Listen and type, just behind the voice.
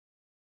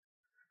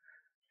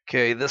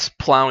Okay, this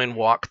plowing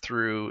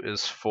walkthrough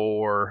is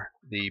for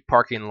the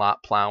parking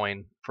lot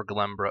plowing for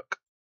Glenbrook.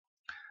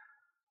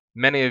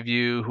 Many of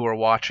you who are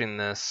watching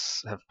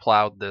this have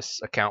plowed this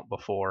account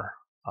before,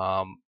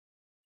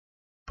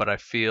 but I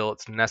feel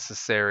it's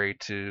necessary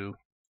to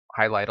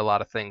highlight a lot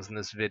of things in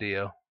this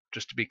video,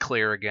 just to be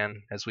clear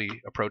again as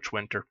we approach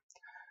winter.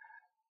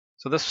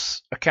 So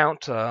this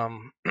account,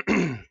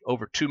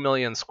 over 2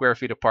 million square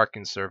feet of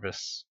parking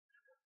service.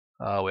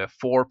 We have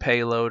 4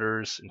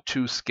 payloaders and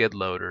 2 skid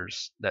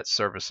loaders that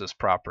service this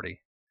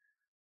property.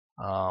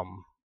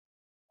 On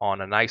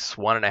a nice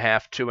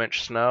 1.5,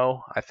 2-inch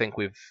snow, I think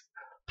we've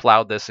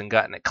plowed this and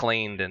gotten it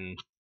cleaned in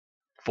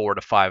 4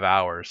 to 5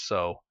 hours.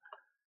 So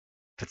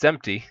if it's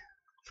empty,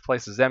 if the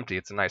place is empty,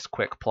 it's a nice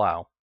quick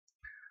plow.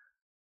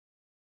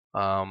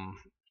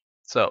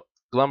 So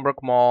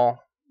Glenbrook Mall,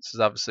 this is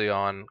obviously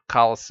on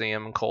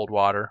Coliseum and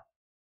Coldwater.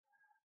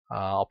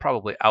 I'll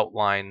probably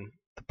outline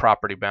the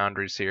property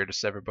boundaries here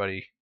just so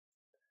everybody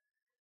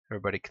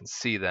can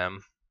see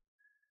them.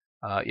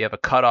 You have a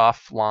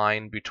cutoff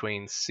line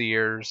between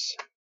Sears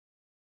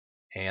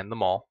and the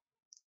mall.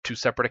 2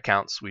 separate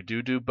accounts. We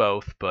do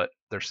both, but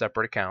they're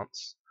separate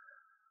accounts.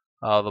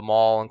 The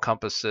mall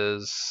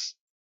encompasses,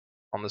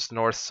 on this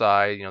north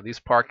side, these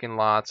parking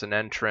lots and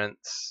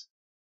entrance.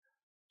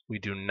 We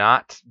do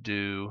not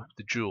do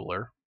the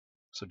jeweler,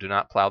 so do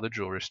not plow the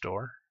jewelry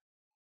store.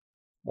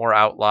 More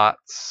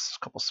outlots, a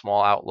couple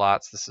small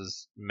outlots. This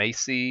is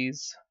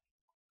Macy's,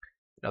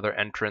 another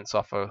entrance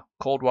off of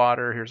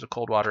Coldwater. Here's a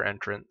Coldwater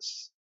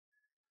entrance.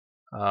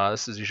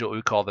 This is usually what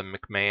we call the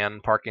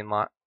McMahon parking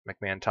lot,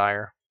 McMahon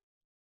Tire.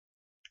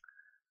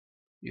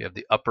 You have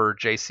the upper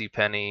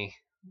JCPenney,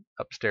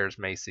 upstairs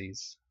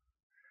Macy's.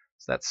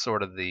 So that's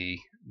sort of the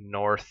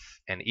north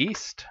and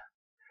east.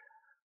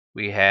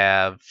 We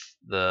have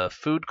the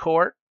food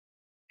court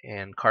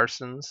and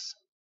Carson's,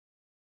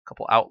 a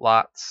couple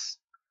outlots.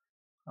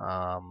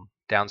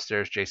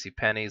 Downstairs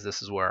JCPenney's.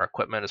 This is where our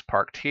equipment is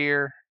parked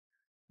here.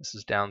 This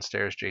is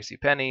downstairs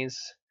JCPenney's.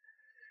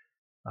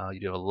 You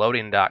do have a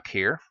loading dock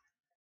here.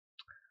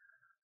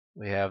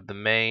 We have the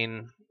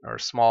main or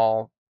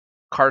small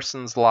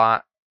Carson's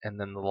lot, and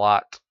then the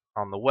lot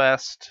on the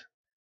west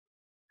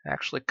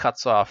actually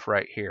cuts off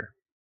right here.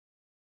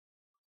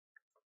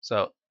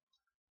 So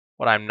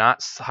what I'm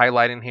not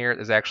highlighting here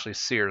is actually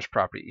Sears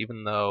property,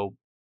 even though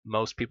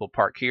most people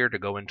park here to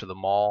go into the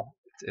mall.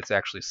 It's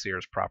actually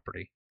Sears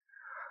property.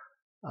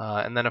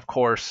 And then, of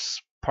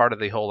course, part of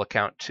the whole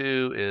account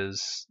too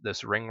is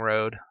this ring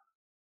road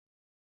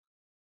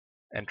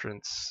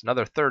entrance,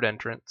 another third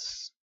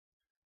entrance.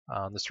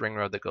 This ring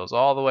road that goes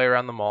all the way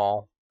around the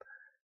mall.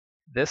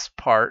 This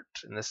part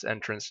and this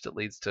entrance that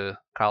leads to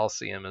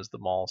Coliseum is the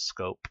mall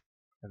scope,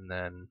 and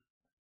then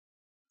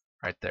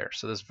right there.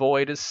 So this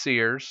void is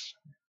Sears.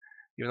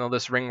 Even though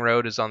this ring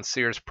road is on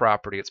Sears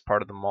property, it's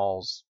part of the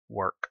mall's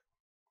work.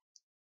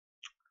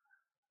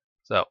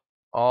 So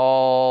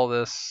all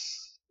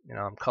this,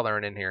 I'm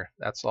coloring in here.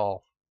 That's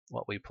all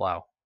what we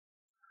plow.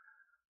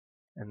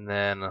 And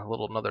then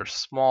another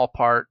small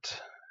part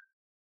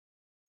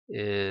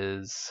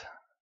is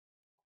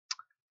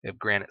we have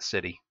Granite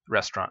City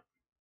restaurant.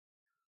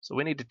 So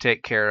we need to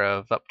take care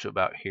of up to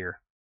about here.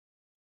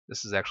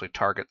 This is actually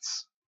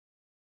Target's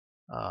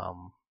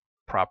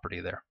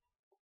property there.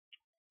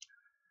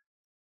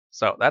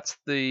 So that's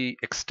the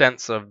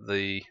extents of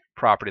the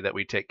property that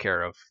we take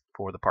care of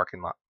for the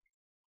parking lot.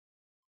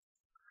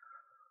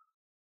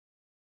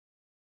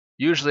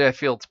 Usually I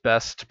feel it's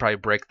best to probably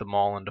break the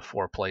mall into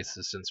 4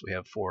 places since we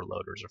have 4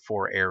 loaders or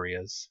 4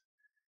 areas.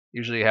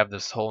 Usually you have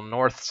this whole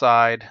north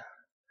side,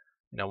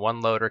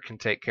 one loader can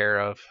take care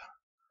of.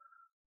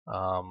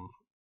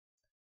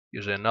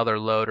 Usually another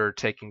loader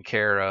taking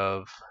care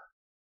of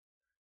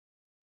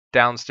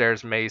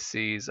downstairs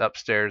Macy's,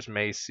 upstairs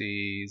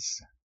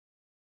Macy's,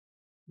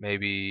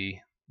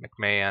 maybe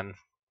McMahon.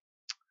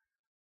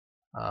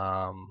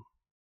 Why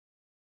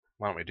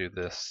don't we do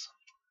this?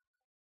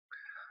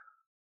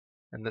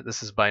 And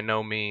this is by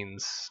no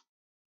means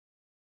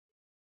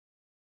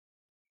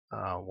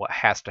what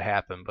has to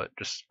happen, but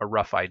just a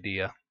rough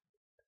idea.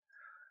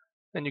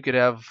 Then you could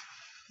have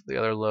the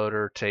other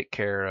loader take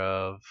care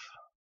of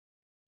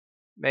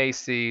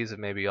Macy's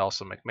and maybe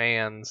also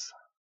McMahon's.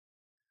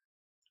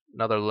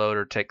 Another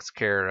loader takes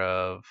care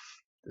of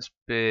this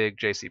big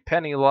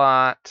JCPenney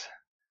lot,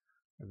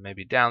 and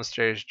maybe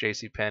downstairs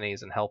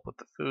JCPenney's and help with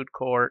the food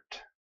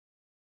court.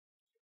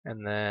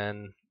 And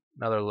then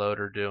another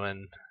loader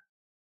doing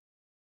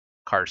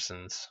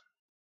Carson's.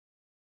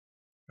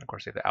 Of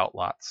course, you have the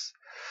outlots.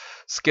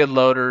 Skid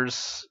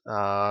loaders,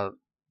 they're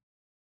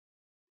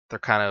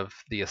kind of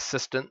the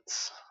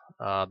assistants.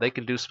 They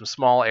can do some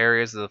small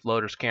areas that the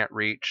loaders can't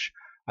reach.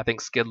 I think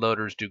skid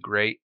loaders do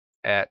great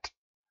at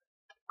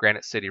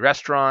Granite City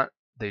Restaurant.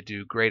 They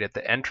do great at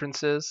the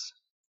entrances.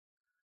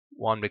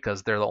 One,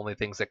 because they're the only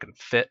things that can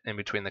fit in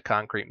between the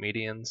concrete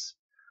medians.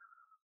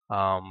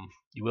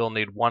 You will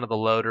need one of the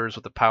loaders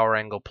with a power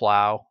angle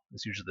plow.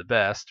 It's usually the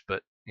best,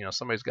 but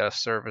somebody's got to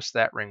service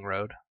that ring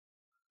road.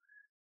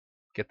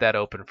 Get that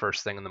open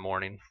first thing in the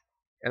morning.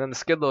 And then the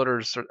skid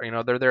loaders,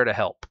 they're there to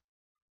help.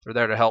 They're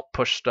there to help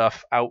push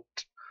stuff out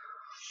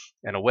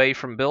and away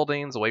from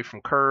buildings, away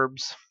from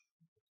curbs.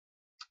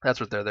 That's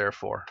what they're there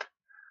for.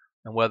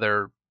 And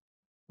whether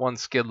one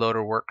skid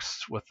loader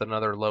works with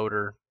another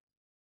loader,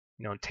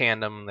 in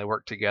tandem, they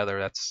work together.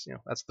 That's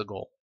the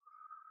goal.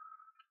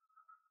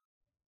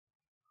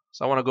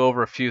 So I want to go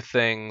over a few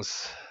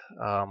things,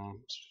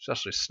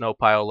 especially snow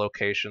pile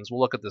locations. We'll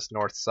look at this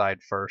north side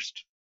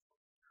first.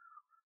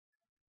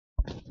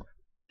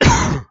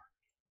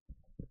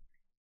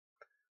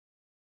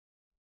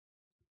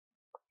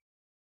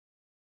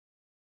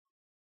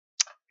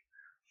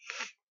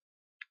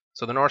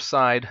 So the north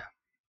side,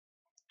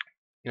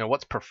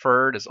 what's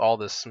preferred is all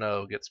this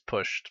snow gets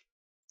pushed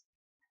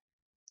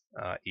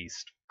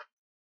east.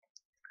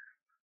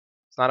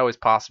 It's not always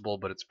possible,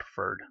 but it's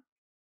preferred.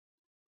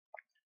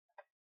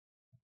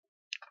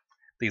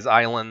 These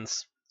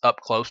islands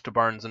up close to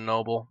Barnes &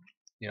 Noble,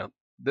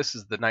 this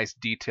is the nice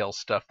detail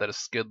stuff that a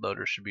skid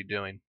loader should be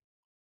doing.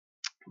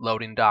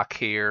 Loading dock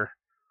here.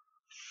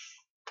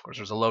 Of course,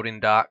 there's a loading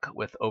dock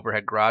with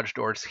overhead garage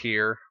doors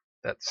here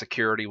that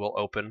security will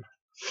open.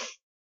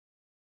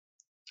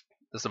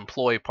 This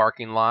employee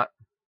parking lot.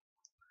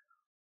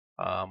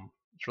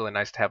 It's really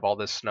nice to have all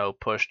this snow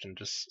pushed and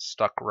just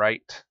stuck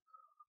right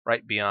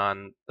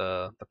beyond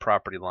the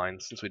property line.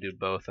 Since we do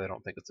both, I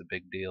don't think it's a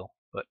big deal.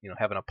 But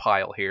having a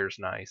pile here is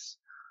nice.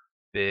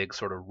 Big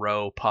sort of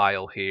row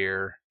pile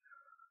here.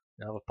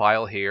 A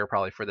pile here,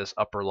 probably for this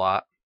upper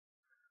lot.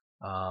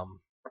 And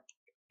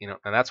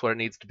that's what it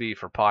needs to be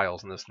for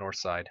piles on this north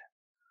side.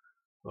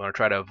 We want to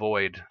try to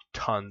avoid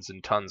tons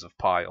and tons of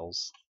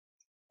piles.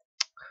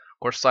 Of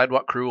course,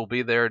 sidewalk crew will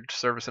be there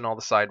servicing all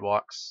the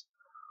sidewalks.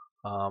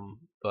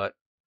 But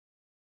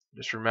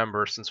just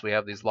remember, since we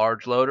have these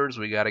large loaders,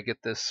 we got to get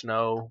this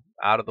snow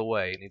out of the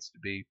way. It needs to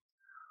be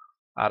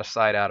out of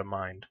sight, out of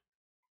mind.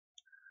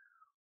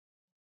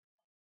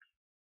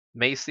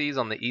 Macy's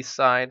on the east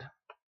side.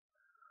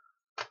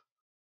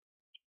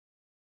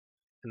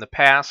 In the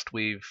past,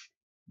 we've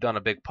done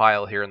a big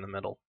pile here in the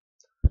middle.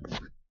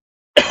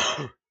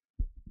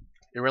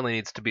 It really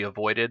needs to be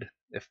avoided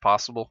if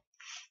possible.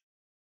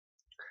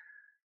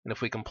 And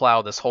if we can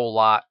plow this whole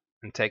lot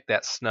and take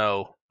that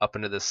snow up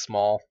into this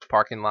small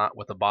parking lot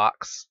with a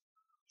box,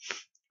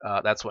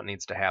 that's what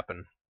needs to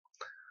happen.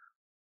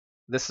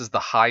 This is the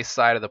high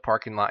side of the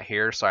parking lot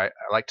here, so I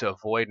like to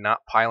avoid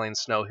not piling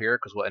snow here,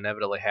 because what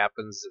inevitably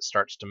happens is it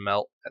starts to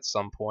melt at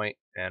some point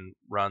and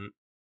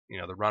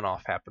the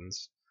runoff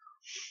happens.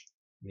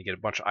 And you get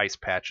a bunch of ice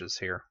patches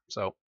here.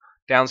 So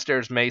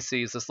downstairs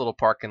Macy's, this little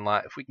parking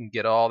lot, if we can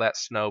get all that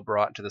snow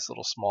brought into this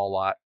little small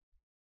lot,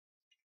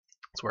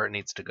 that's where it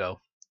needs to go.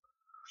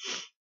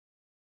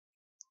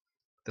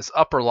 This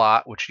upper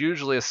lot, which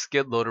usually a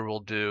skid loader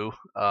will do,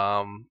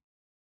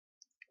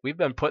 we've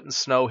been putting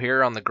snow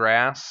here on the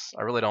grass.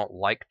 I really don't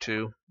like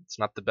to. It's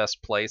not the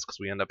best place because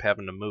we end up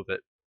having to move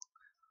it.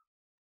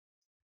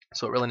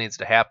 So what really needs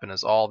to happen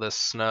is all this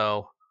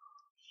snow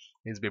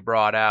needs to be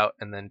brought out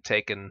and then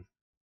taken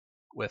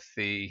with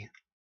the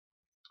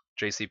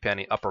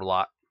JCPenney upper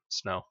lot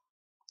snow.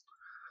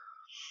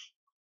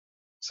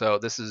 So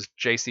this is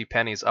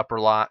JCPenney's upper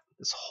lot.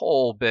 This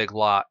whole big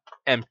lot,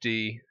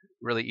 empty,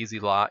 really easy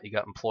lot. You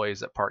got employees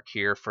that park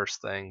here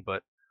first thing,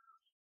 but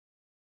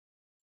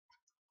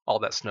all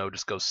that snow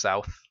just goes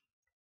south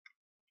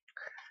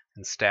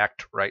and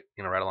stacked right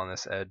along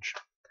this edge.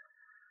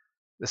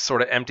 This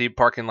sort of empty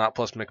parking lot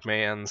plus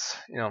McMahon's,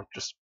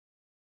 just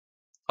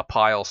a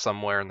pile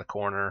somewhere in the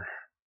corner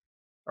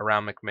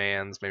around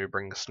McMahon's. Maybe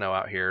bring the snow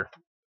out here.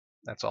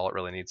 That's all it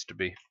really needs to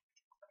be.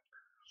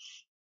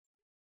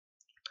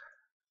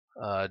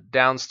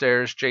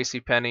 Downstairs,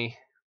 JCPenney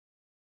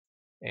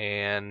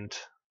and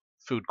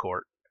food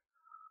court.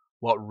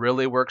 What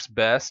really works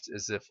best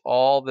is if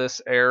all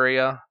this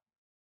area,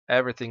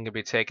 everything can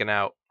be taken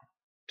out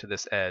to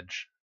this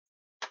edge.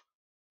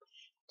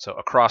 So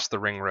across the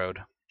ring road.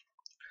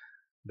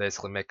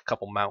 Basically make a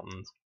couple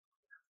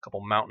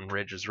mountain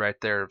ridges right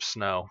there of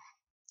snow.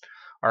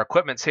 Our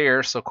equipment's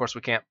here, so of course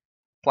we can't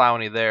plow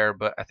any there,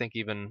 but I think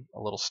even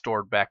a little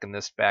stored back in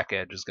this back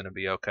edge is going to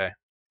be okay.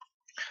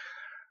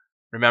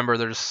 Remember,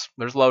 there's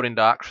loading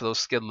docks for those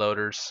skid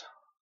loaders.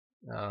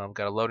 Got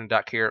a loading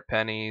dock here at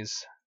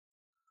Penny's.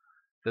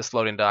 This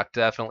loading dock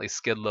definitely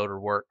skid loader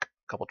work.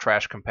 A couple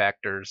trash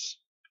compactors.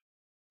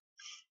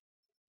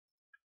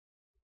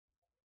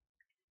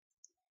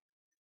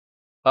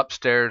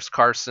 Upstairs,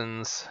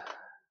 Carson's.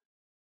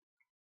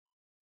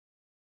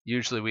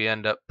 Usually we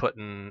end up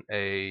putting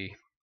a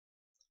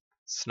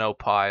snow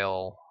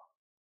pile,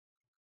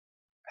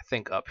 I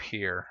think up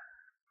here,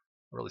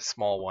 a really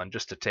small one,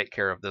 just to take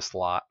care of this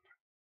lot.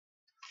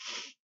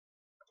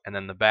 And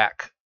then the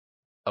back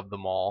of the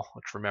mall,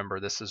 which remember,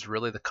 this is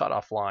really the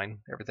cutoff line.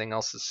 Everything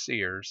else is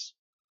Sears.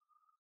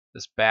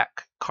 This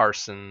back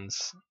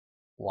Carson's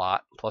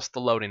lot, plus the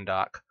loading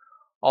dock,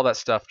 all that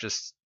stuff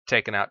just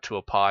taken out to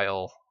a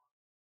pile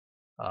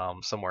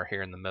somewhere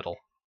here in the middle.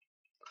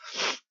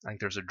 I think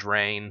there's a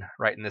drain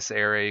right in this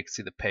area. You can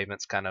see the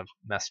pavement's kind of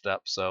messed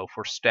up. So if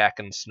we're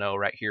stacking snow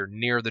right here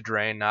near the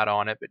drain, not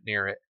on it, but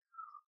near it,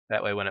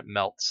 that way when it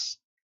melts,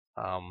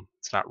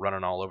 it's not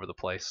running all over the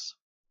place.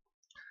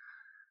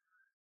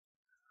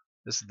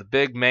 This is the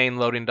big main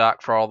loading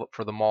dock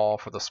for the mall,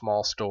 for the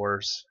small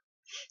stores.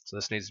 So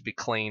this needs to be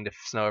cleaned if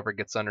snow ever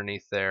gets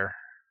underneath there.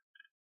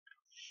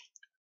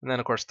 And then,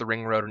 of course, the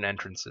ring road and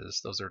entrances.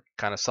 Those are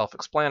kind of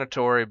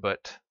self-explanatory,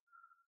 but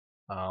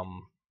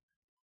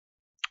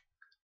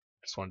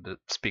just wanted to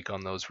speak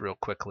on those real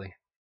quickly.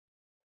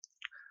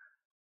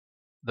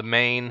 The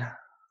main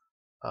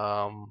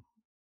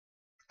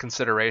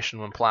consideration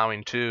when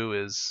plowing too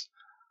is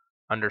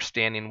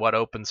understanding what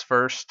opens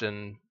first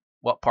and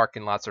what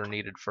parking lots are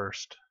needed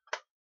first.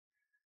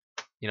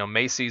 You know,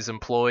 Macy's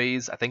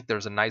employees, I think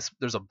there's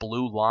a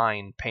blue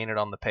line painted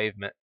on the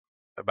pavement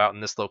about in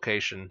this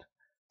location.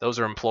 Those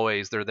are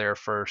employees, they're there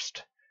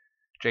first.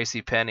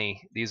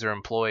 JCPenney, these are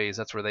employees,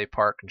 that's where they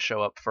park and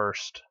show up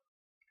first.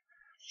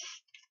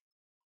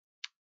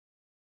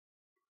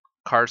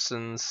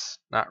 Carson's,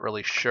 not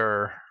really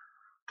sure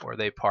where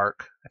they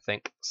park. I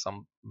think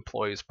some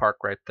employees park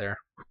right there.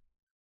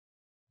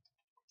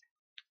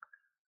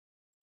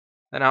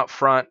 Then out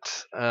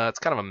front, it's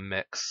kind of a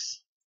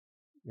mix.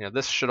 You know,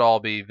 this should all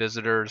be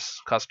visitors,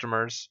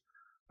 customers,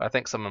 but I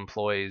think some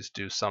employees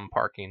do some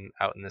parking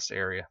out in this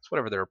area. It's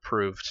whatever they're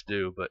approved to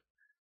do, but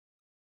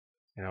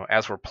you know,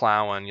 as we're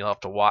plowing, you'll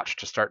have to watch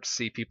to start to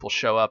see people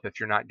show up if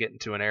you're not getting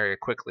to an area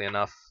quickly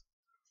enough.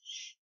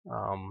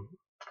 But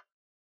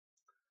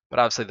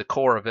obviously the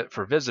core of it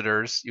for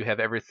visitors, you have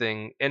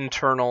everything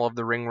internal of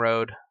the ring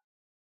road.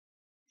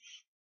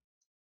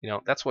 You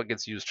know, that's what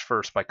gets used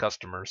first by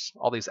customers.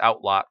 All these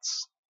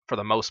outlots, for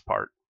the most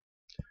part,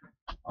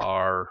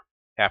 are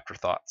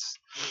afterthoughts.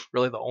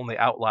 Really the only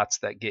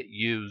outlots that get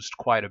used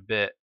quite a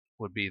bit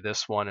would be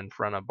this one in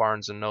front of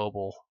Barnes &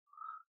 Noble,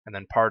 and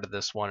then part of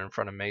this one in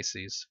front of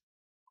Macy's.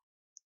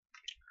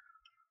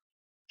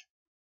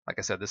 Like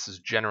I said, this is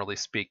generally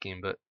speaking,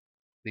 but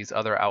these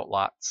other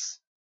outlots,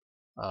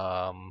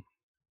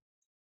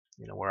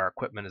 you know, where our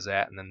equipment is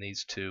at, and then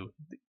these two,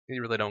 they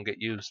really don't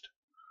get used,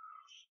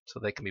 so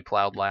they can be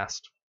plowed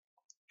last.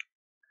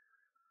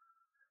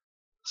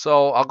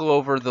 So I'll go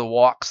over the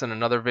walks in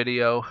another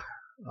video,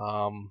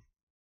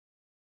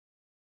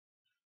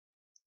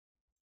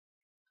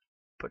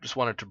 but just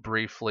wanted to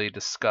briefly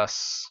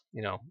discuss,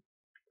 you know,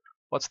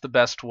 what's the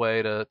best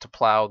way to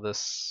plow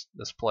this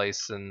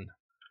place, and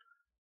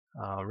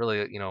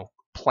really, you know,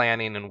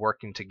 planning and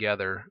working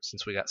together,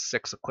 since we got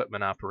 6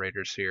 equipment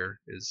operators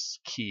here, is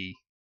key,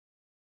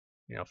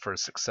 you know, for a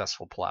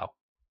successful plow.